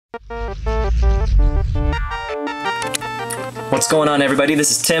What's going on, everybody?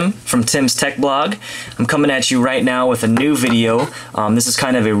 This is Tim from Tim's Tech Blog. I'm coming at you right now with a new video. This is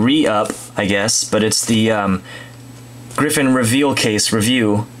kind of a re-up, I guess, but it's the Griffin Reveal Case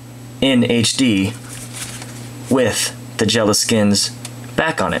review in HD with the Gelaskins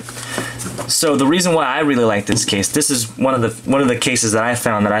back on it. So the reason why I really like this case, this is one of the cases that I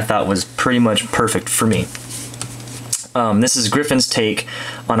found that I thought was pretty much perfect for me. This is Griffin's take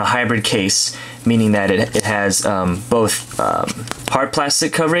on a hybrid case, meaning that it has both hard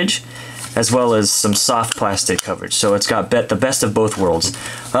plastic coverage as well as some soft plastic coverage. So it's got the best of both worlds.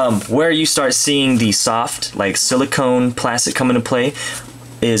 Where you start seeing the soft, like silicone plastic come into play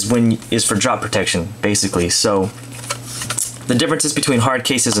is for drop protection, basically. So the differences between hard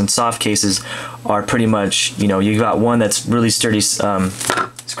cases and soft cases are pretty much, you got one that's really sturdy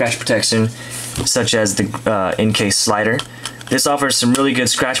scratch protection, such as the in-case slider. This offers some really good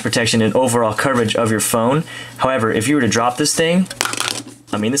scratch protection and overall coverage of your phone. However, if you were to drop this thing,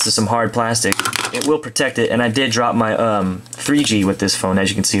 I mean, this is some hard plastic, it will protect it, and I did drop my 3G with this phone, as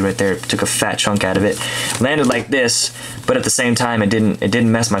you can see right there. It took a fat chunk out of it. Landed like this, but at the same time, it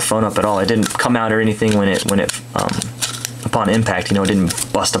didn't mess my phone up at all. It didn't come out or anything when it upon impact, it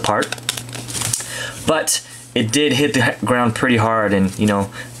didn't bust apart. But it did hit the ground pretty hard, and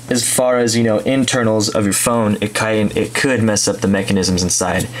as far as internals of your phone, it could mess up the mechanisms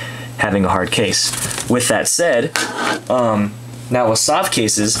inside having a hard case. With that said, now with soft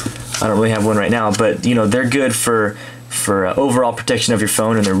cases, I don't really have one right now, but they're good for overall protection of your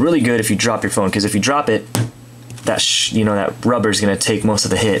phone, and they're really good if you drop your phone, because if you drop it, that rubber is going to take most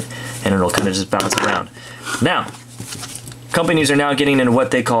of the hit, and it'll kind of just bounce around. Now, companies are now getting into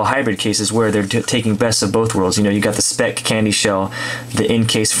what they call hybrid cases, where they're taking best of both worlds. You got the spec candy shell, the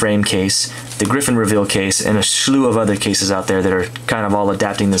in-case frame case, the Griffin Reveal Case, and a slew of other cases out there that are kind of all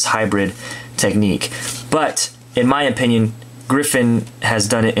adapting this hybrid technique. But in my opinion, Griffin has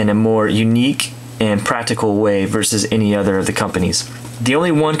done it in a more unique and practical way versus any other of the companies. The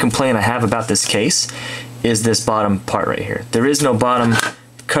only one complaint I have about this case is this bottom part right here. There is no bottom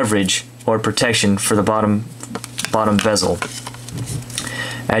coverage or protection for the bottom bezel.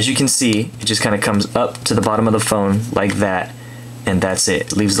 As you can see, it just kind of comes up to the bottom of the phone like that, and that's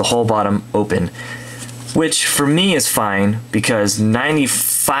it. It leaves the whole bottom open, which for me is fine, because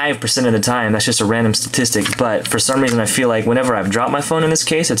 95% of the time that's just a random statistic, but for some reason I feel like whenever I've dropped my phone in this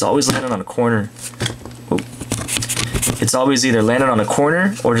case, it's always landed on a corner. It's always either landed on a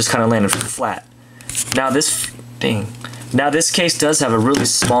corner or just kind of landed flat. Now this case does have a really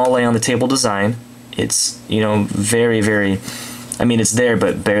small lay on the table design. It's very, very, I mean, it's there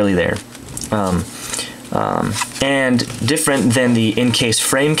but barely there, and different than the in-case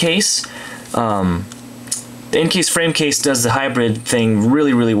frame case. The in-case frame case does the hybrid thing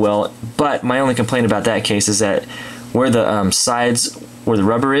really, really well, but my only complaint about that case is that where the sides, where the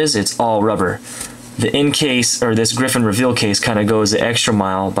rubber is, it's all rubber. The in-case, or this Griffin Reveal Case, kind of goes the extra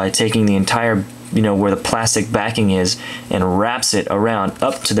mile by taking the entire, where the plastic backing is, and wraps it around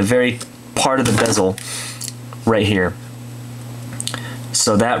up to the very part of the bezel right here.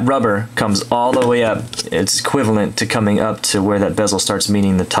 So that rubber comes all the way up. It's equivalent to coming up to where that bezel starts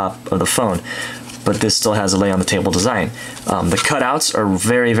meeting the top of the phone, but this still has a lay on the table design. The cutouts are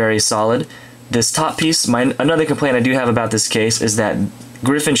very, very solid. This top piece, another complaint I do have about this case is that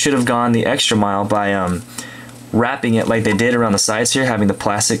Griffin should have gone the extra mile by wrapping it like they did around the sides here, having the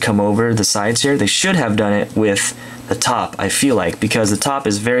plastic come over the sides here. They should have done it with the top, I feel like, because the top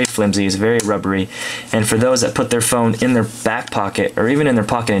is very flimsy, it's very rubbery, and for those that put their phone in their back pocket, or even in their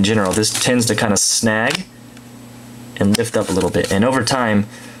pocket in general, this tends to kind of snag and lift up a little bit, and over time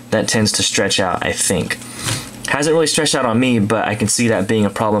that tends to stretch out, I think. Hasn't really stretched out on me, but I can see that being a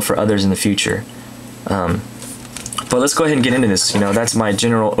problem for others in the future. But let's go ahead and get into this. That's my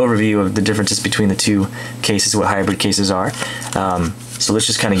general overview of the differences between the two cases, what hybrid cases are. So let's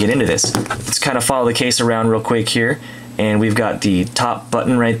just kind of get into this. Let's kind of follow the case around real quick here, and we've got the top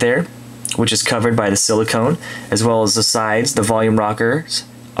button right there, which is covered by the silicone, as well as the sides. The volume rockers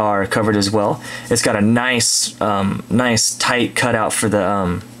are covered as well. It's got a nice tight cutout for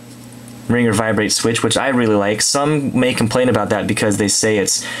the ring or vibrate switch, which I really like. Some may complain about that because they say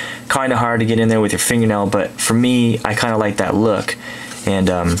it's kind of hard to get in there with your fingernail, but for me, I kind of like that look. And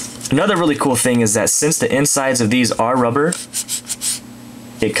another really cool thing is that since the insides of these are rubber,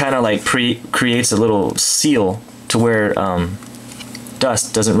 it kind of like creates a little seal to where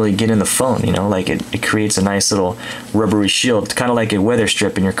dust doesn't really get in the phone, like it creates a nice little rubbery shield, kind of like a weather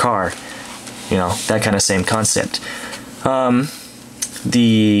strip in your car, that kind of same concept.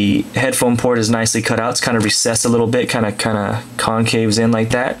 The headphone port is nicely cut out. It's kind of recessed a little bit, kind of concaves in like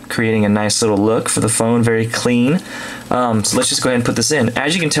that, creating a nice little look for the phone, very clean. So let's just go ahead and put this in.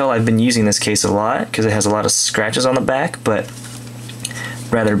 As you can tell, I've been using this case a lot because it has a lot of scratches on the back, but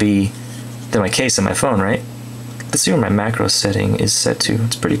rather be than my case and my phone, right? Let's see where my macro setting is set to.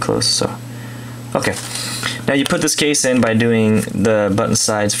 It's pretty close, so. Okay, now you put this case in by doing the button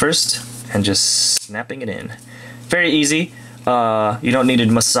sides first and just snapping it in. Very easy. You don't need to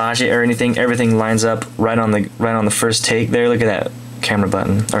massage it or anything. Everything lines up right on the first take there. Look at that camera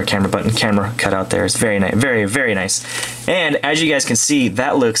cut out there. It's very nice, very nice. And as you guys can see,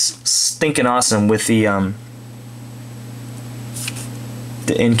 that looks stinking awesome with the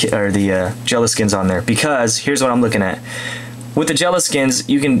Gelaskins on there, because here's what I'm looking at. With the Gelaskins,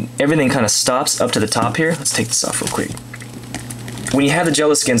 everything kind of stops up to the top here. Let's take this off real quick. When you have the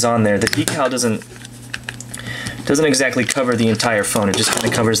Gelaskins on there, the decal doesn't exactly cover the entire phone. It just kind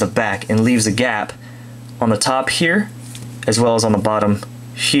of covers the back and leaves a gap on the top here as well as on the bottom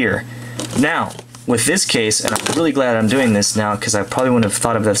here. Now, with this case, and I'm really glad I'm doing this now because I probably wouldn't have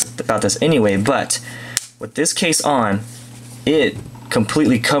thought about this anyway, but with this case on, it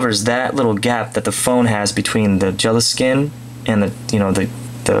completely covers that little gap that the phone has between the Gelaskin and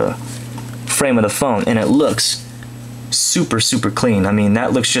the frame of the phone, and it looks super clean. I mean,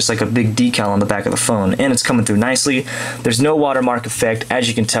 that looks just like a big decal on the back of the phone, and it's coming through nicely. There's no watermark effect. As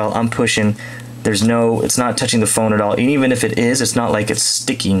you can tell, I'm pushing. It's not touching the phone at all, and even if it is, it's not like it's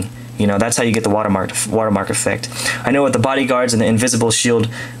sticking. You know, that's how you get the watermark effect. I know with the bodyguards and the invisible shield,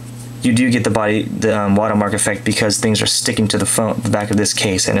 you do get the watermark effect because things are sticking to the back of this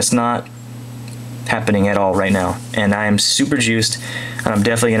case, and it's not happening at all right now. And I am super juiced, and I'm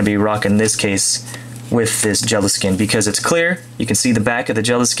definitely going to be rocking this case with this Gelaskin because it's clear. You can see the back of the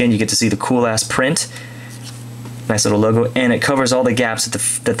Gelaskin. You get to see the cool ass print, nice little logo, and it covers all the gaps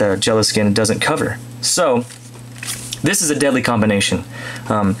that the Gelaskin doesn't cover. So this is a deadly combination.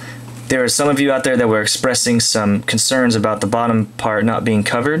 There are some of you out there that were expressing some concerns about the bottom part not being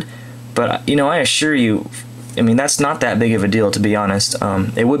covered, but I assure you, I mean, that's not that big of a deal, to be honest.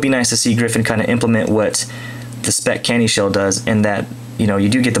 It would be nice to see Griffin kind of implement what the spec candy shell does, and that you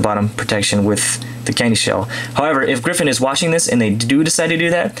do get the bottom protection with the candy shell. However, if Griffin is watching this and they do decide to do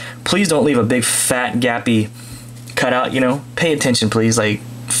that, please don't leave a big fat gappy cutout. Pay attention, please. Like,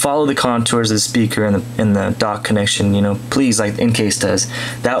 follow the contours of the speaker and the dock connection. Please, like N-Case does.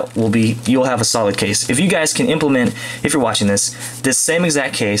 You'll have a solid case. If you guys can implement, if you're watching this same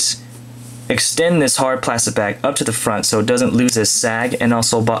exact case, extend this hard plastic back up to the front so it doesn't lose its sag, and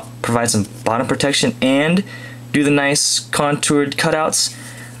also provide some bottom protection, and do the nice contoured cutouts,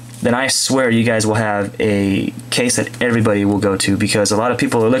 then I swear you guys will have a case that everybody will go to, because a lot of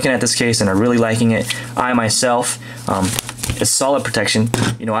people are looking at this case and are really liking it. I myself, it's solid protection.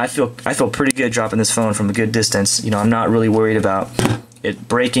 I feel pretty good dropping this phone from a good distance. I'm not really worried about it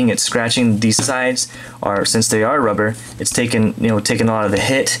breaking, it scratching. These sides are, since they are rubber, it's taken a lot of the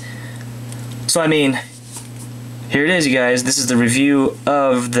hit. So I mean, here it is, you guys. This is the review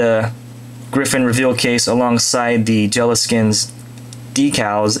of the Griffin Reveal Case alongside the Gelaskins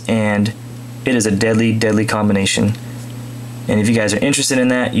decals, and it is a deadly combination. And if you guys are interested in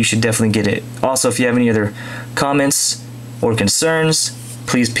that, you should definitely get it. Also, if you have any other comments or concerns,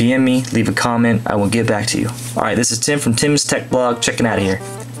 please PM me, leave a comment. I will get back to you. Alright, this is Tim from Tim's Tech Blog, checking out of here.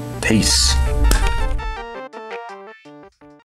 Peace.